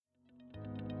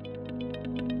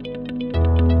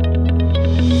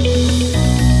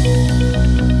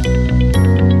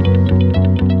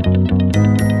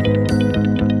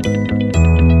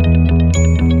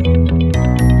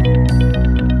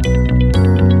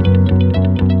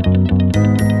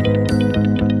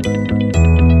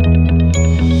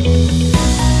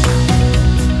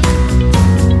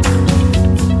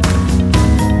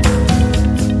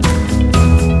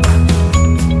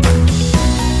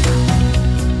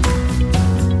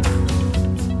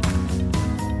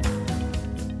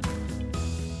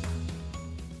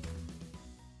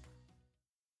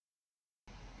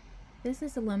This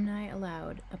is Alumni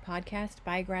Aloud, a podcast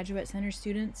by Graduate Center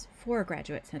students for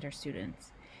Graduate Center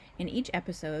students. In each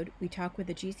episode, we talk with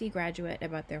a GC graduate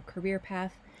about their career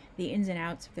path, the ins and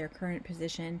outs of their current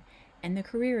position, and the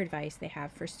career advice they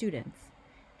have for students.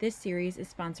 This series is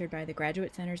sponsored by the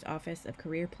Graduate Center's Office of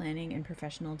Career Planning and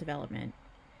Professional Development.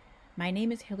 My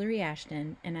name is Hillary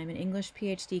Ashton, and I'm an English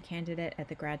PhD candidate at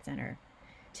the Grad Center.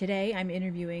 Today, I'm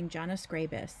interviewing Jana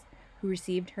Scrabus, who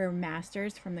received her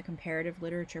master's from the Comparative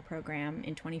Literature program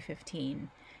in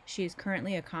 2015. She is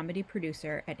currently a comedy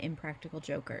producer at Impractical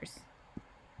Jokers.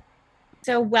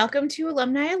 So welcome to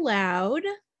Alumni Aloud.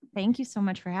 Thank you so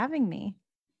much for having me.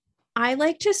 I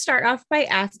like to start off by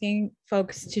asking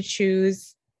folks to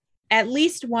choose at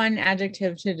least one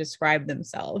adjective to describe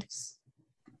themselves.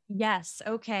 Yes.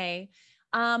 Okay.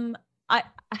 I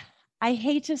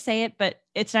hate to say it, but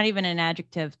it's not even an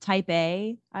adjective. Type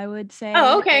A, I would say.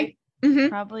 Oh, okay.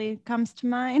 Probably comes to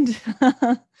mind.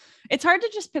 It's hard to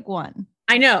just pick one.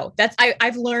 I know.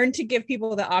 I've learned to give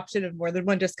people the option of more than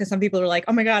one, just because some people are like,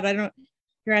 oh my God,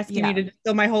 you're asking me to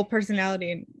distill my whole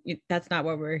personality. And that's not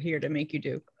what we're here to make you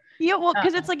do. Yeah, well,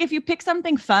 because it's like, if you pick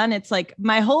something fun, it's like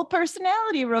my whole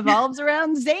personality revolves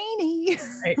around zany.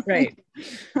 Right.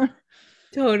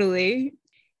 Totally.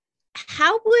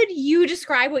 How would you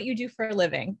describe what you do for a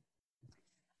living?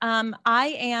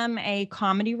 I am a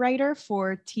comedy writer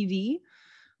for TV,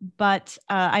 but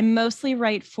I mostly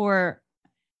write for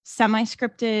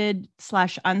semi-scripted /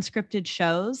 unscripted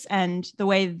shows. And the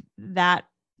way that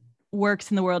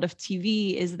works in the world of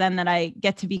TV is then that I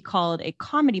get to be called a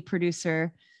comedy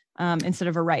producer instead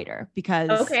of a writer,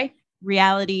 because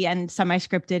reality and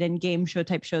semi-scripted and game show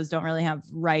type shows don't really have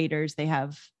writers. They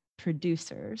have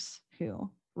producers who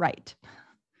write.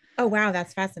 Oh, wow.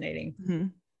 That's fascinating. Mm-hmm.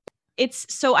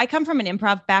 So I come from an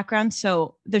improv background.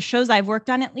 So the shows I've worked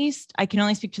on, at least I can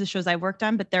only speak to the shows I've worked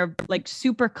on, but they're like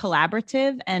super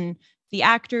collaborative, and the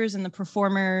actors and the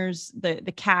performers,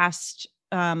 the cast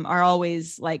are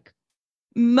always like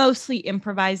mostly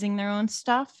improvising their own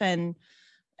stuff and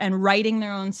writing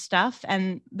their own stuff.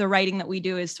 And the writing that we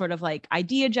do is sort of like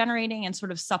idea generating and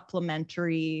sort of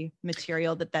supplementary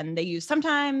material that then they use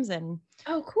sometimes. And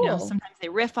oh, cool. Sometimes they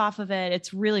riff off of it.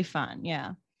 It's really fun.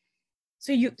 Yeah.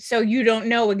 So you don't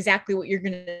know exactly what you're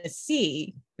going to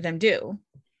see them do.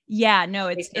 Yeah, no,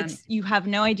 it's you have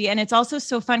no idea. And it's also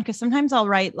so fun because sometimes I'll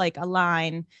write like a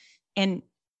line and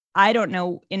I don't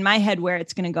know in my head where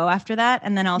it's going to go after that.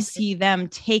 And then I'll see them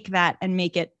take that and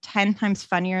make it 10 times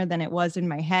funnier than it was in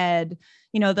my head.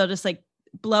 They'll just like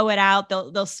blow it out.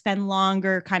 They'll spend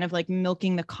longer kind of like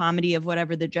milking the comedy of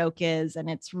whatever the joke is. And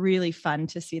it's really fun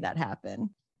to see that happen.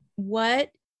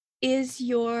 What is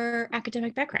your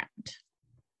academic background?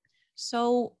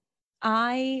 So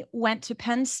I went to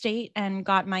Penn State and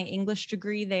got my English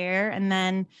degree there. And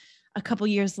then a couple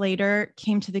years later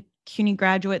came to the CUNY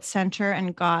Graduate Center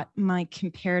and got my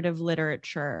comparative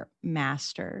literature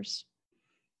master's.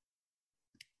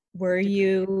 Were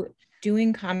you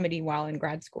doing comedy while in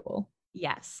grad school?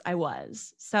 Yes, I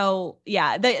was. So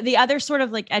yeah, the other sort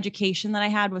of like education that I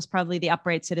had was probably the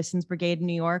Upright Citizens Brigade in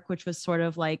New York, which was sort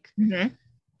of like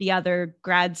the other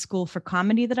grad school for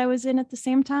comedy that I was in at the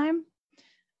same time.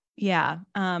 Yeah.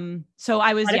 So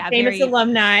I was famous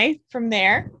alumni from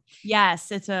there.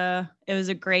 Yes, it was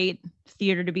a great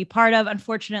theater to be part of.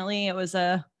 Unfortunately, it was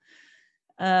a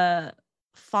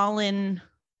fallen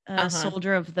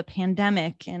soldier of the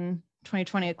pandemic in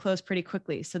 2020. It closed pretty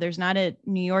quickly. So there's not a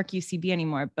New York UCB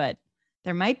anymore, but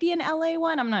there might be an LA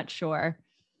one. I'm not sure.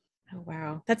 Oh,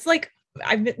 wow. That's like,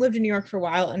 I've lived in New York for a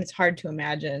while and it's hard to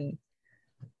imagine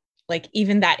like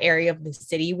even that area of the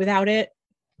city without it.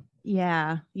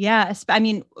 Yeah. I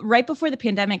mean, right before the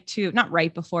pandemic too, not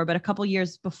right before, but a couple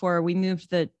years before, we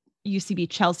moved the UCB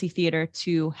Chelsea Theater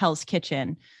to Hell's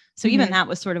Kitchen. So even that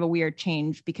was sort of a weird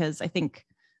change because I think,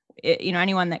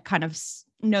 anyone that kind of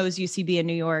knows UCB in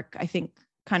New York, I think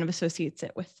kind of associates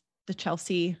it with the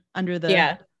Chelsea under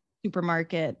the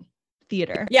supermarket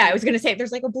theater. Yeah. I was going to say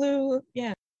there's like a blue.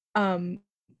 Yeah.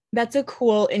 That's a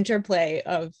cool interplay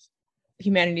of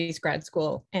humanities grad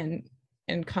school and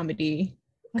comedy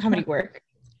work.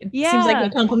 It seems like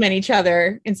they complement each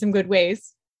other in some good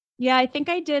ways. Yeah, I think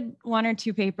I did 1 or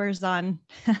 2 papers on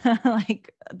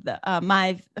like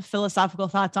my philosophical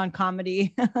thoughts on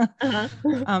comedy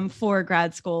for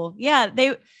grad school. Yeah,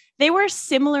 they were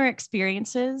similar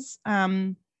experiences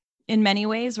in many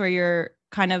ways, where you're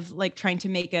kind of like trying to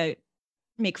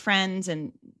make friends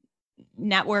and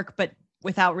network, but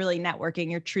without really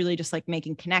networking. You're truly just like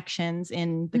making connections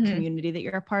in the community that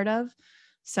you're a part of.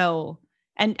 So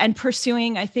and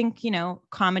pursuing, I think,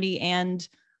 comedy and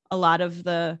a lot of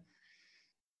the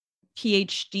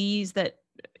PhDs that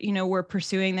were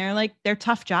pursuing, they're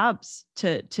tough jobs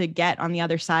to get on the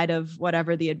other side of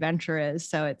whatever the adventure is.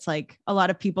 So it's like a lot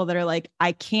of people that are like,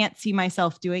 I can't see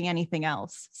myself doing anything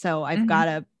else. So I've got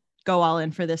to go all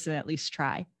in for this and at least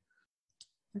try.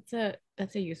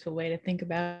 That's a useful way to think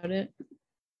about it.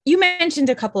 You mentioned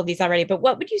a couple of these already, but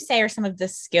what would you say are some of the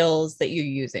skills that you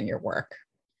use in your work?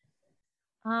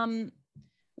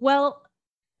 Well,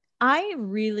 I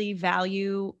really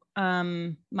value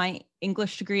my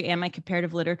English degree and my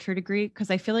comparative literature degree,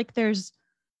 because I feel like there's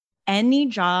any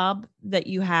job that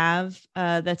you have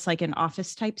that's like an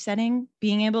office type setting,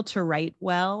 being able to write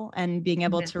well and being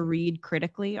able to read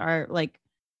critically are like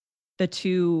the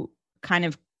two kind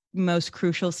of most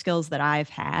crucial skills that I've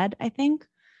had, I think.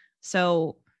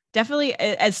 So definitely,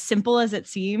 as simple as it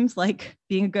seems, like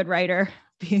being a good writer,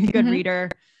 being a good reader.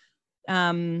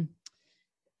 And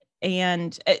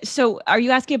so are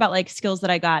you asking about like skills that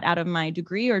I got out of my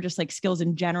degree, or just like skills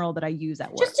in general that I use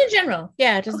at work? Just in general.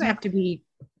 Yeah. It doesn't have to be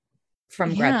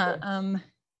from grad school.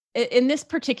 In this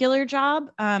particular job,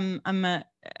 I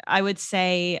would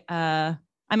say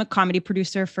I'm a comedy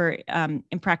producer for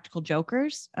Impractical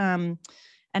Jokers.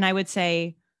 And I would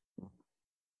say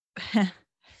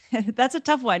that's a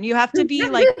tough one. You have to be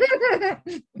like,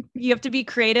 you have to be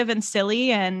creative and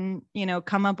silly and,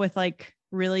 come up with like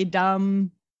really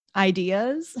dumb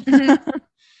ideas.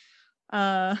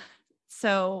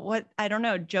 So what, I don't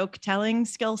know, joke telling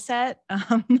skill set.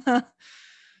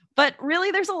 But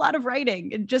really there's a lot of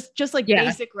writing, just like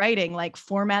basic writing, like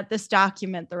format this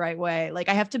document the right way. Like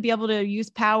I have to be able to use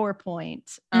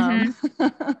PowerPoint,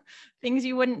 things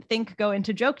you wouldn't think go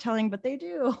into joke telling, but they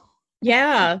do.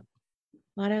 Yeah.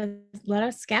 A lot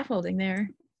of scaffolding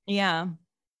there. Yeah.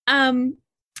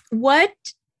 What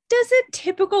does a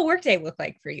typical workday look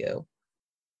like for you?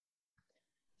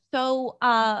 So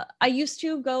I used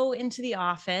to go into the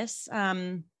office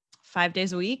 5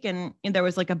 days a week, and there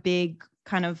was like a big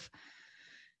kind of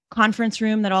conference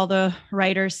room that all the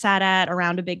writers sat at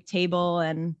around a big table,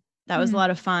 and that was a lot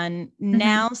of fun.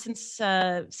 Now, since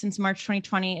March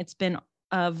 2020, it's been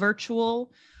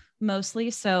virtual mostly.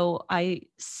 So I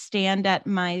stand at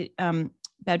my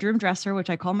bedroom dresser, which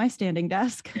I call my standing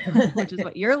desk, which is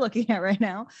what you're looking at right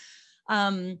now.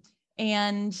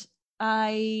 And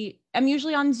I am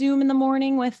usually on Zoom in the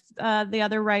morning with the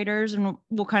other writers, and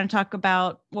we'll kind of talk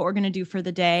about what we're going to do for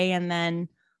the day, and then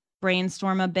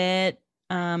brainstorm a bit,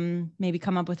 maybe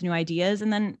come up with new ideas.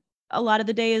 And then a lot of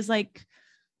the day is like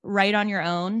write on your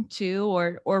own too,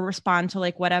 or respond to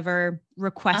like whatever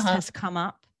request has come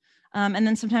up. And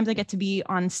then sometimes I get to be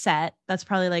on set. That's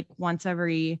probably like once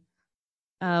every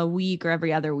week or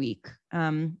every other week.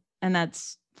 And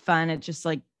that's fun. It just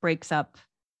like breaks up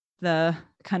the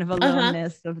kind of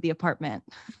aloneness of the apartment.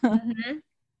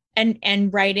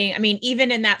 And writing, I mean,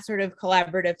 even in that sort of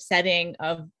collaborative setting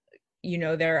of,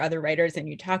 there are other writers and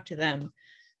you talk to them.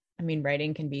 I mean,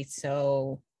 writing can be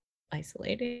so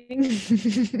isolating.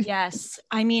 Yes.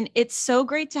 I mean, it's so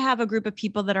great to have a group of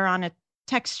people that are on a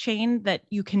text chain that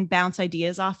you can bounce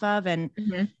ideas off of. And,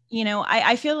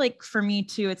 I feel like for me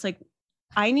too, it's like,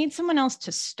 I need someone else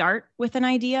to start with an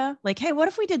idea. Like, hey, what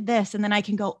if we did this? And then I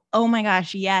can go, oh my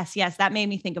gosh, yes, that made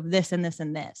me think of this and this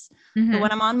and this. But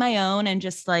when I'm on my own and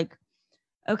just like,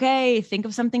 okay, think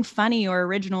of something funny or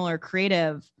original or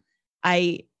creative,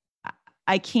 I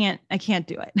can't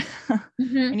do it.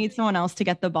 I need someone else to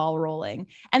get the ball rolling.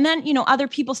 And then, other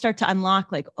people start to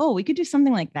unlock like, oh, we could do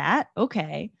something like that.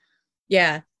 Okay.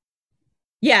 Yeah.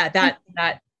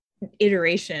 That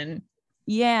iteration.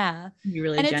 Yeah. Be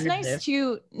really and generative. It's nice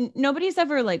too. Nobody's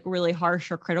ever like really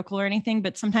harsh or critical or anything,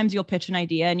 but sometimes you'll pitch an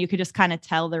idea and you could just kind of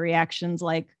tell the reactions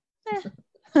like,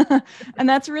 and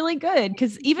that's really good.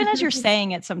 Cause even as you're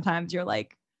saying it, sometimes you're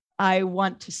like, I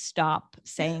want to stop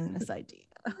saying this idea.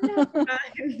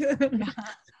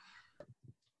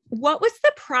 What was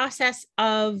the process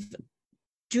of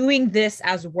doing this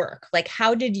as work? Like,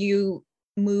 how did you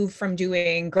move from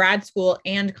doing grad school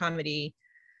and comedy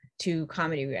to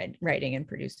comedy writing and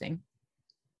producing?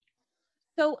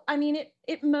 So, I mean,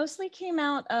 it mostly came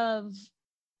out of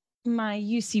my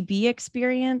UCB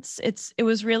experience. It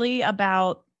was really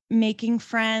about making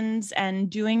friends and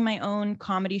doing my own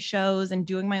comedy shows and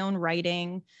doing my own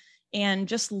writing and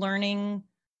just learning,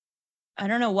 I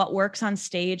don't know, what works on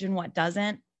stage and what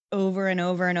doesn't over and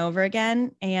over and over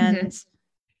again. And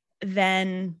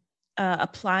then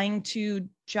applying to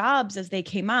jobs as they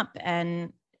came up.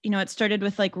 And, it started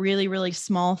with like really, really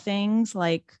small things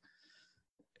like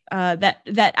that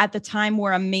at the time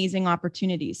were amazing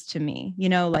opportunities to me,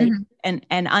 like an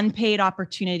unpaid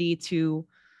opportunity to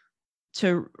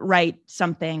write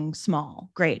something small.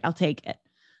 Great. I'll take it.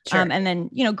 Sure. And then,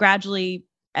 gradually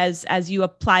as you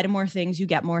apply to more things, you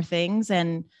get more things,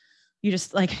 and you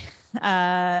just like,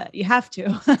 you have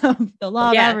to. The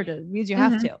law of averages means you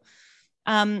have to.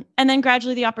 And then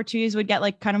gradually the opportunities would get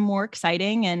like kind of more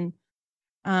exciting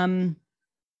and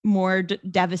more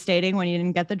devastating when you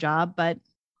didn't get the job. But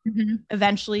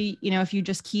eventually, you know, if you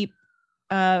just keep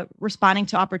responding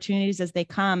to opportunities as they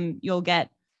come, you'll get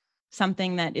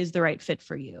something that is the right fit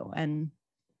for you. And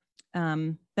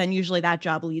then usually that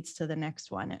job leads to the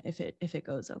next one if it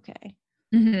goes okay.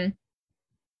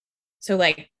 So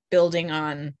like building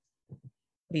on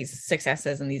these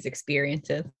successes and these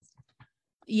experiences.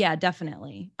 Yeah,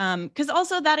 definitely. Because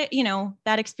also that, you know,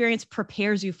 that experience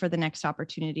prepares you for the next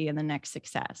opportunity and the next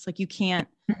success. Like you can't,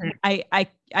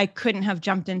 I couldn't have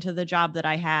jumped into the job that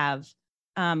I have,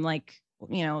 like,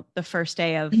 you know, the first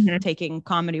day of taking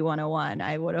Comedy 101,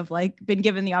 I would have like been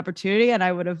given the opportunity and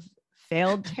I would have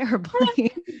failed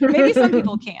terribly. Maybe some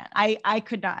people can. I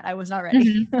could not. I was not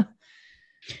ready.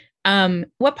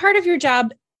 What part of your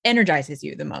job energizes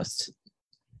you the most?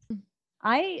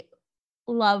 I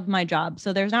love my job.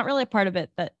 So there's not really a part of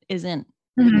it that isn't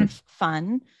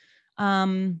fun.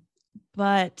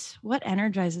 But what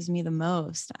energizes me the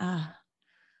most?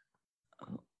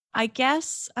 I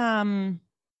guess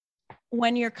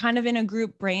when you're kind of in a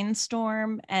group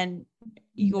brainstorm and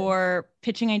you're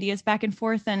pitching ideas back and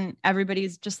forth and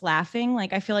everybody's just laughing.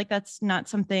 Like, I feel like that's not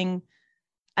something,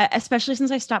 especially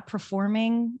since I stopped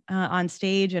performing on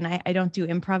stage and I don't do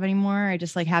improv anymore. I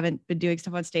just like haven't been doing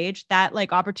stuff on stage. That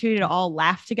like opportunity to all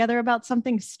laugh together about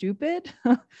something stupid.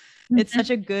 It's such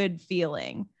a good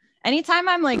feeling. Anytime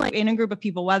I'm like in a group of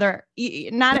people, whether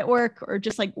not at work or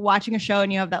just like watching a show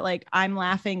and you have that like I'm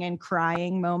laughing and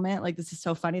crying moment, like this is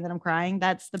so funny that I'm crying.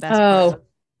 That's the best part of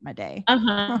my day.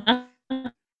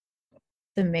 It's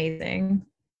amazing.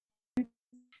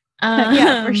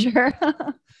 Yeah, for sure.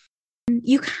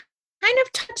 You kind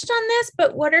of touched on this,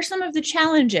 but what are some of the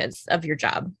challenges of your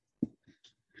job?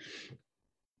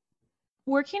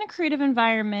 Working in a creative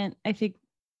environment, I think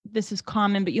this is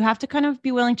common, but you have to kind of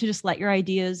be willing to just let your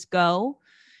ideas go.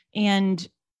 And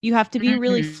you have to be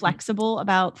really flexible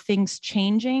about things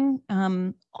changing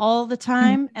all the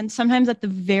time. And sometimes at the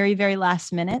very, very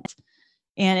last minute.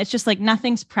 And it's just like,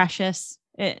 nothing's precious.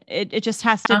 It just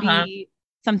has to be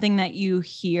something that you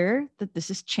hear that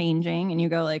this is changing and you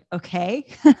go like, okay.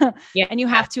 And you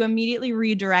have to immediately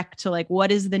redirect to like,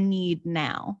 what is the need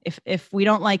now? If we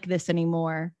don't like this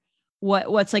anymore,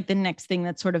 what's like the next thing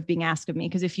that's sort of being asked of me?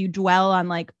 Because if you dwell on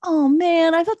like, oh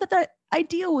man, I thought that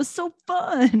idea was so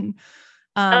fun.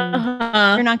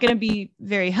 You're not going to be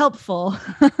very helpful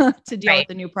to deal with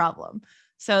the new problem.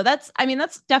 So that's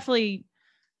definitely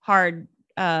hard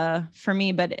for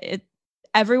me, but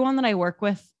everyone that I work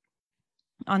with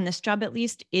on this job, at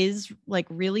least, is like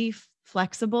really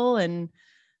flexible and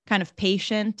kind of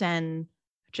patient and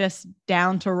just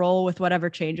down to roll with whatever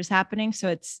change is happening. So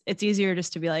it's easier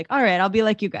just to be like, all right, I'll be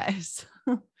like you guys.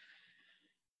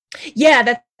 Yeah,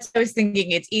 that's what I was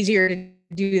thinking. It's easier to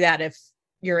do that if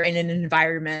you're in an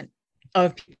environment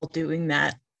of people doing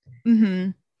that.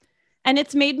 And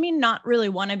it's made me not really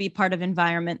want to be part of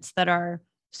environments that are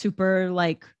super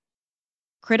like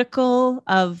critical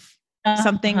of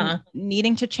something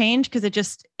needing to change, because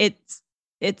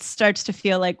it starts to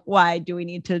feel like, why do we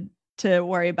need to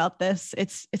worry about this?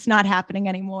 It's not happening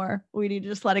anymore. We need to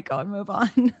just let it go and move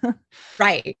on.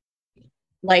 Right.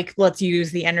 Like, let's use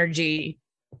the energy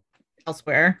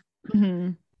elsewhere.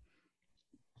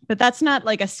 But that's not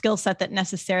like a skill set that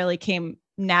necessarily came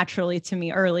naturally to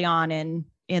me early on in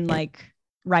like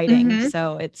writing.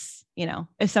 So it's, you know,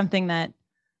 it's something that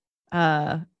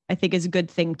I think is a good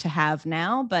thing to have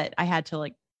now, but I had to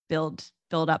like build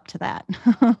up to that.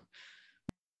 It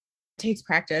takes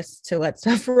practice to let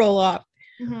stuff roll off.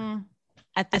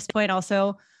 At this point,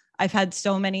 also, I've had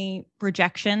so many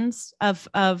rejections of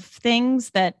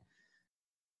things that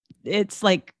it's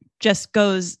like just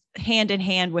goes hand in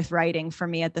hand with writing for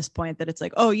me at this point, that it's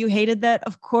like, oh, you hated that?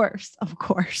 Of course.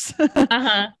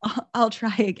 I'll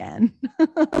try again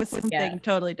with something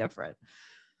totally different.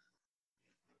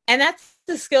 And that's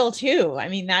the skill too. I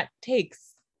mean, that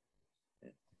takes,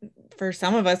 for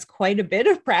some of us, quite a bit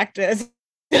of practice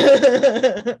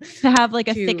to have like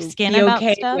a thick skin about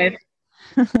stuff.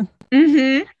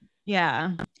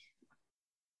 Yeah.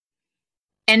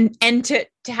 And to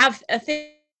have a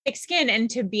thick skin and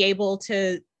to be able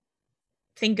to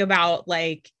think about,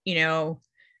 like, you know,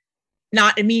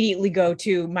 not immediately go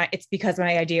to it's because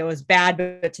my idea was bad,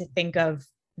 but to think of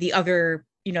the other,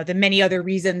 you know, the many other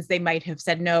reasons they might have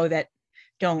said no that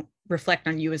don't reflect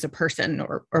on you as a person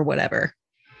or whatever.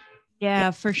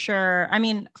 Yeah, for sure. I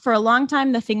mean, for a long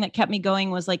time, the thing that kept me going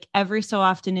was like every so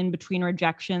often in between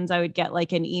rejections, I would get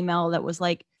like an email that was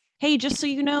like, hey, just so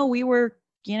you know, we were,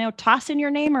 tossing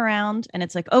your name around. And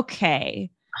it's like,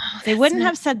 okay. Oh, They wouldn't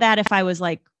have said that if I was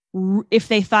like, if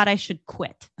they thought I should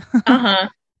quit. Uh-huh.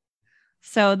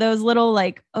 So those little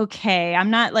like, okay, I'm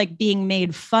not like being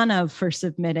made fun of for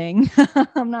submitting.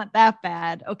 I'm not that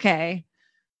bad. Okay.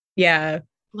 Yeah.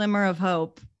 Glimmer of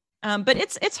hope. But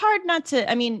it's hard not to,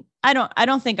 I mean, I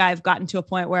don't think I've gotten to a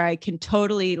point where I can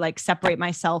totally like separate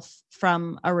myself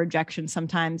from a rejection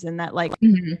sometimes. And that like,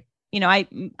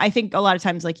 I think a lot of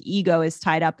times like ego is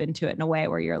tied up into it in a way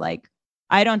where you're like,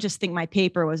 I don't just think my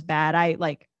paper was bad. I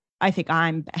think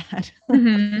I'm bad.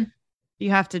 You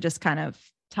have to just kind of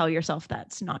tell yourself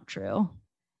that's not true.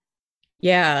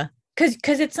 Yeah. Cause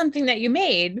it's something that you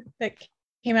made that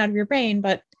came out of your brain,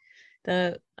 but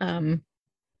I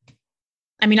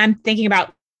mean, I'm thinking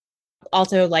about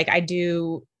also like I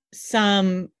do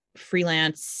some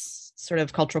freelance sort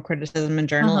of cultural criticism and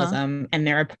journalism, and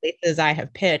there are places I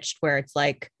have pitched where it's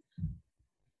like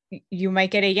you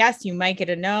might get a yes, you might get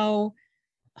a no.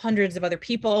 Hundreds of other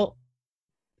people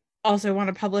also want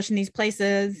to publish in these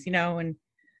places, and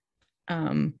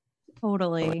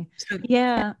totally.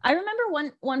 Yeah. I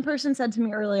remember one person said to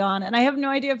me early on, and I have no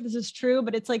idea if this is true,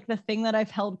 but it's like the thing that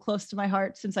I've held close to my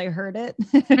heart since I heard it.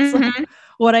 It's like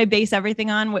what I base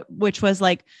everything on, which was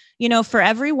like, for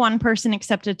every one person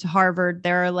accepted to Harvard,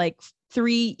 there are like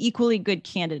 3 equally good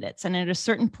candidates. And at a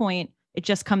certain point, it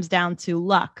just comes down to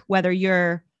luck, whether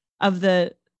you're of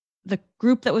the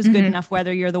group that was good enough,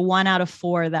 whether you're the 1 out of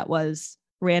 4 that was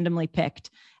randomly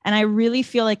picked. And I really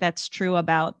feel like that's true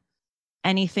about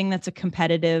anything that's a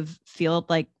competitive field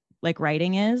like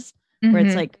writing is, where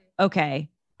it's like, okay,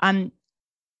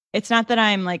 it's not that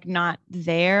I'm like not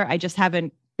there. I just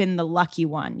haven't been the lucky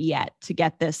one yet to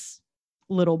get this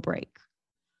little break.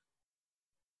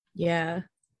 Yeah.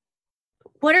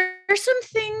 What are some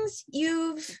things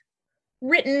you've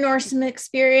written or some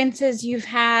experiences you've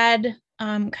had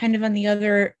kind of on the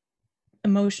other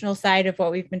emotional side of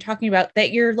what we've been talking about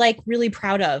that you're like really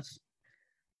proud of?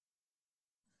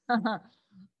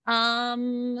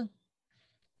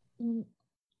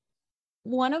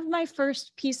 One of my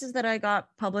first pieces that I got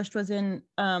published was in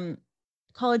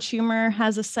College Humor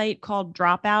has a site called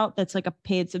Dropout that's like a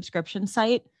paid subscription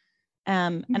site.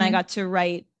 And I got to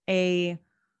write it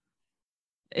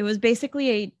was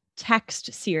basically a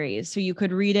text series. So you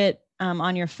could read it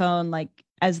on your phone, like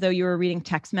as though you were reading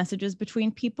text messages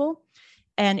between people.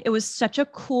 And it was such a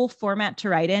cool format to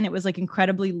write in. It was like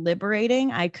incredibly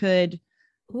liberating. I could,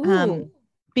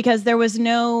 because there were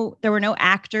no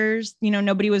actors,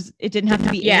 it didn't have to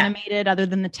be animated other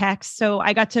than the text. So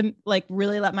I got to like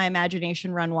really let my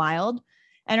imagination run wild.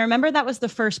 And I remember that was the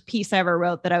first piece I ever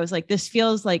wrote that I was like, this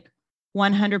feels like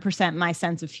 100% my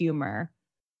sense of humor.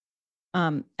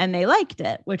 And they liked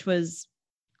it, which was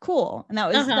cool. And that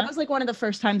was like one of the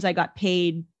first times I got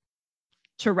paid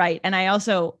to write. And I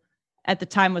also at the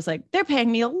time was like, they're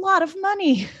paying me a lot of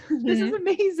money. This is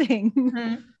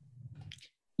amazing.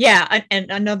 Yeah.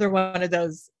 And another one of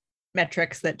those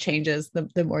metrics that changes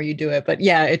the more you do it. But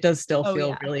yeah, it does still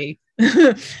feel really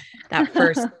that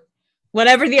first,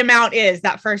 whatever the amount is,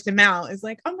 that first amount is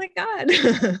like, oh my God.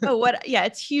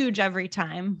 It's huge every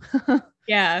time.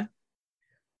 Yeah.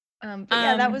 But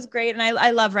yeah, that was great. And I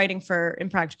love writing for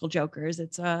Impractical Jokers.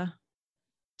 It's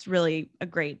really a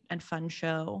great and fun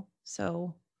show.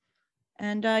 So,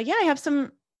 and I have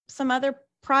some other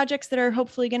projects that are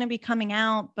hopefully going to be coming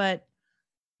out, but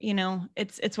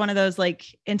it's one of those, like,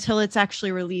 until it's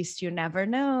actually released, you never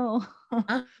know.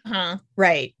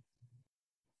 Right.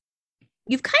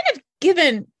 You've kind of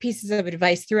given pieces of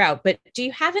advice throughout, but do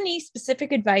you have any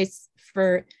specific advice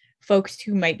for folks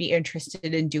who might be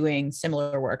interested in doing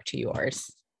similar work to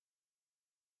yours?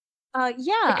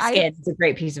 It's a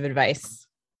great piece of advice.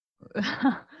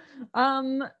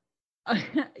 I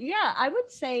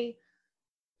would say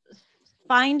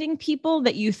finding people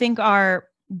that you think are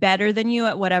better than you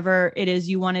at whatever it is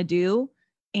you want to do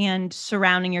and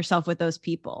surrounding yourself with those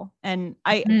people. And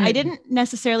I didn't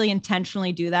necessarily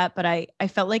intentionally do that, but I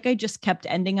felt like I just kept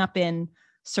ending up in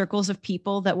circles of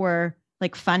people that were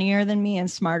like funnier than me and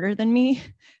smarter than me.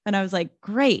 And I was like,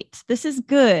 great, this is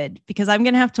good because I'm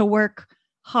going to have to work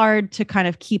hard to kind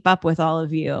of keep up with all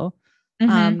of you.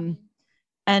 And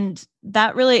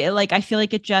that really, like, I feel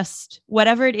like it just,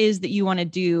 whatever it is that you want to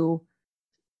do,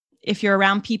 if you're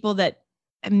around people that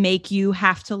make you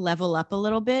have to level up a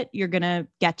little bit, you're going to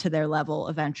get to their level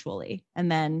eventually.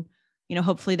 And then,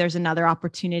 hopefully there's another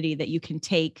opportunity that you can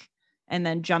take and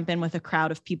then jump in with a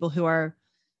crowd of people who are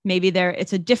maybe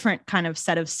it's a different kind of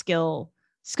set of skill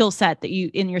skill set that you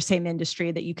in your same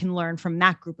industry that you can learn from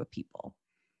that group of people.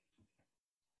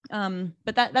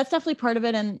 But that's definitely part of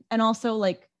it. And also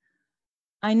like,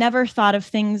 I never thought of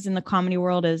things in the comedy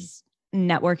world as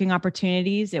networking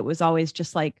opportunities. It was always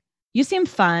just like, you seem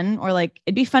fun, or like,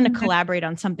 it'd be fun to collaborate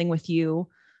on something with you.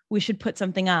 We should put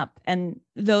something up. And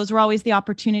those were always the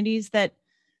opportunities that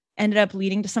ended up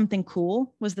leading to something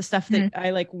cool, was the stuff that I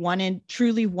like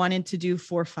truly wanted to do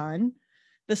for fun.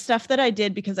 The stuff that I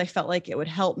did because I felt like it would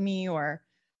help me, or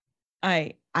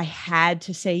I had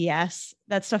to say yes.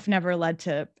 That stuff never led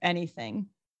to anything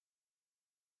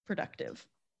productive.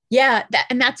 Yeah.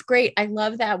 And that's great. I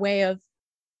love that way of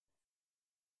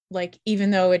like,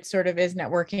 even though it sort of is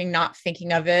networking, not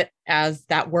thinking of it as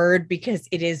that word, because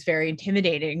it is very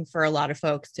intimidating for a lot of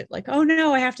folks to like, oh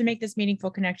no, I have to make this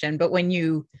meaningful connection. But when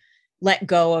you let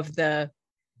go of the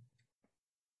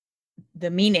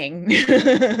meaning,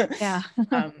 yeah,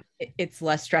 it's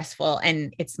less stressful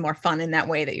and it's more fun in that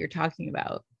way that you're talking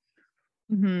about.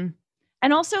 Mm-hmm.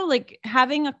 And also like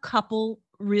having a couple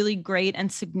really great and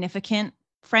significant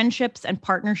friendships and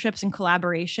partnerships and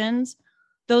collaborations,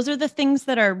 those are the things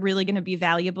that are really going to be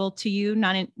valuable to you,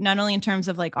 not only in terms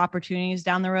of like opportunities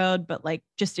down the road, but like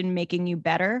just in making you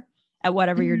better at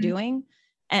whatever you're doing.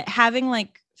 And having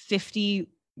like 50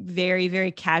 very,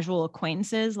 very casual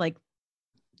acquaintances, like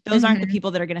those aren't the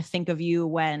people that are going to think of you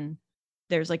when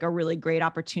there's like a really great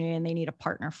opportunity and they need a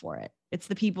partner for it. It's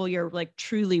the people you're like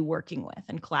truly working with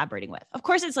and collaborating with. Of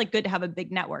course, it's like good to have a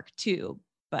big network too,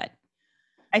 but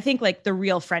I think like the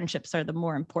real friendships are the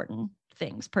more important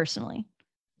things personally.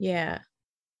 Yeah.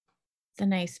 It's a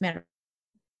nice metaphor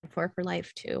for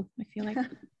life too, I feel like.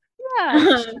 Yeah,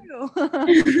 that's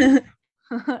true.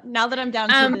 Now that I'm down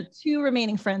to the 2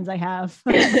 remaining friends I have.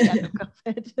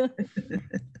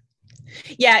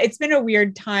 Yeah, it's been a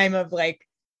weird time of like,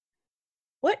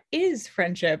 what is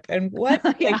friendship and what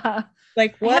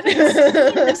like what? I haven't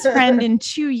seen this friend in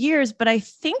 2 years, but I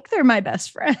think they're my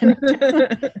best friend.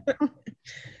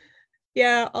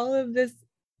 Yeah, all of this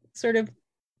sort of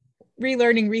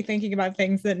relearning, rethinking about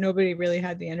things that nobody really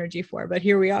had the energy for, but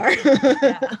here we are.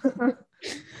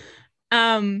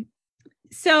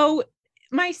 So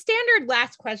my standard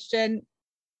last question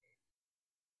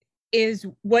is,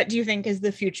 what do you think is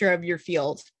the future of your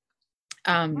field?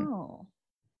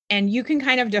 And you can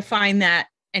kind of define that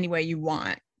any way you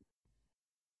want.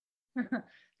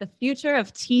 The future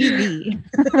of TV.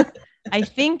 I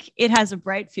think it has a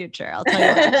bright future. I'll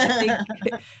tell you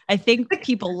what. I think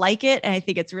people like it, and I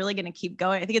think it's really going to keep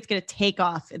going. I think it's going to take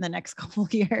off in the next couple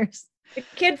of years. The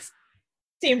kids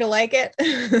seem to like it.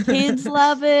 Kids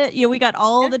love it. Yeah, we got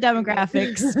all the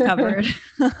demographics covered.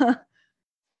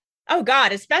 Oh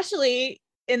God, especially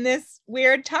in this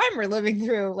weird time we're living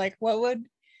through. Like,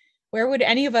 where would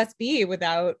any of us be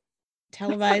without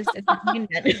televised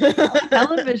entertainment?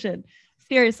 Television.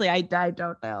 Seriously, I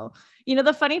don't know. You know,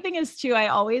 the funny thing is too, I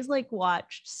always like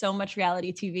watched so much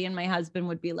reality TV, and my husband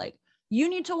would be like, you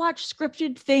need to watch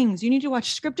scripted things. You need to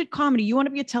watch scripted comedy. You want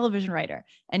to be a television writer.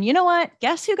 And you know what?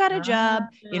 Guess who got a job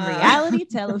in reality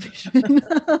television?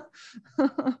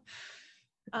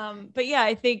 But yeah,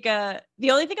 I think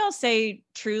the only thing I'll say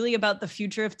truly about the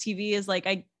future of TV is like,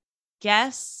 I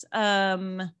guess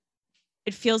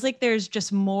it feels like there's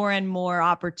just more and more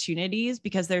opportunities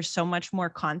because there's so much more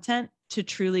content to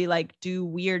truly like do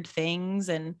weird things,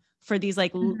 and for these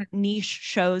like niche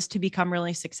shows to become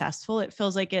really successful. It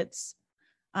feels like it's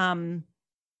a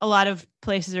lot of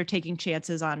places are taking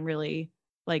chances on really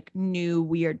like new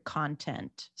weird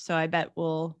content. So I bet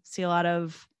we'll see a lot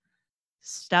of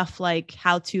stuff like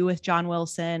How To with John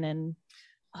Wilson and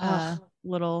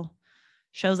little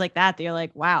shows like that you're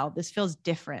like, wow, this feels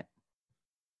different.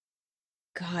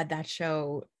 God, that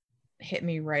show hit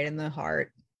me right in the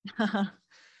heart.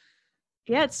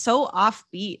 Yeah, it's so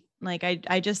offbeat. Like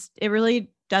I just, it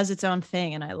really does its own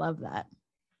thing, and I love that.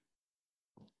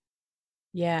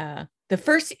 Yeah. The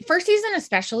first season,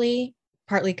 especially,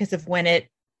 partly because of when it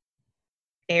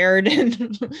aired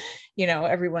and, you know,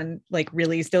 everyone like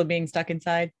really still being stuck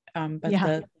inside. But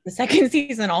the second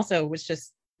season also was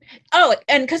just,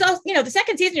 and because you know, the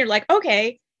second season, you're like,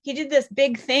 okay, he did this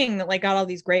big thing that like got all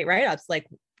these great write-ups. Like,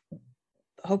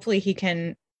 hopefully he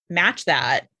can match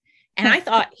that. And I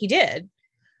thought he did.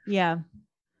 Yeah,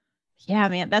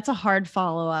 man, that's a hard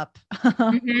follow-up.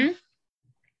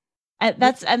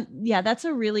 That's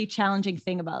a really challenging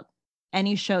thing about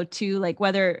any show too. Like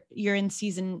whether you're in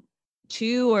season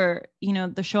 2 or, you know,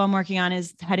 the show I'm working on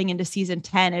is heading into season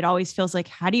 10, it always feels like,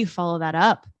 how do you follow that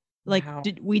up? Like,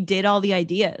 we did all the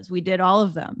ideas, we did all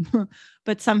of them,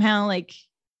 but somehow like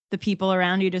the people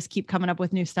around you just keep coming up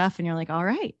with new stuff, and you're like, all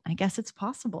right, I guess it's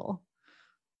possible.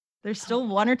 there's still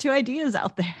one or two ideas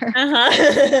out there.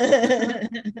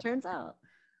 Turns out.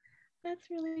 That's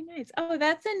really nice. Oh,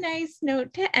 that's a nice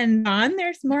note to end on.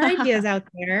 There's more ideas out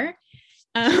there.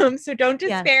 So don't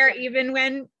despair, yes, even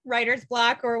when writer's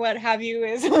block or what have you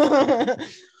is.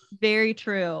 Very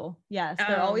true. Yes.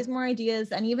 There are always more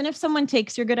ideas. And even if someone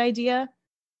takes your good idea,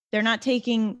 they're not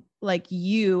taking like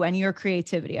you and your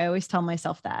creativity. I always tell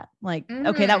myself that, like,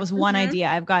 okay, that was one idea.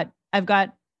 I've got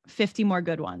 50 more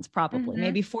good ones, probably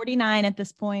maybe 49 at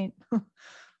this point,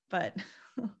 but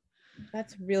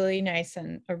that's really nice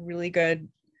and a really good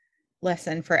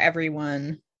lesson for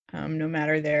everyone, no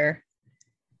matter their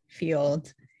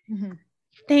field.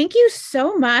 Thank you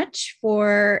so much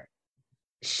for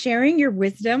sharing your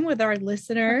wisdom with our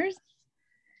listeners.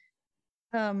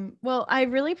 Well, I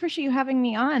really appreciate you having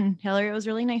me on, Hillary. It was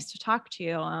really nice to talk to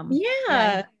you.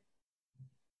 Had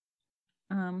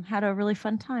a really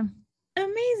fun time.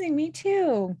 Amazing. Me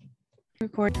too.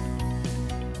 Record.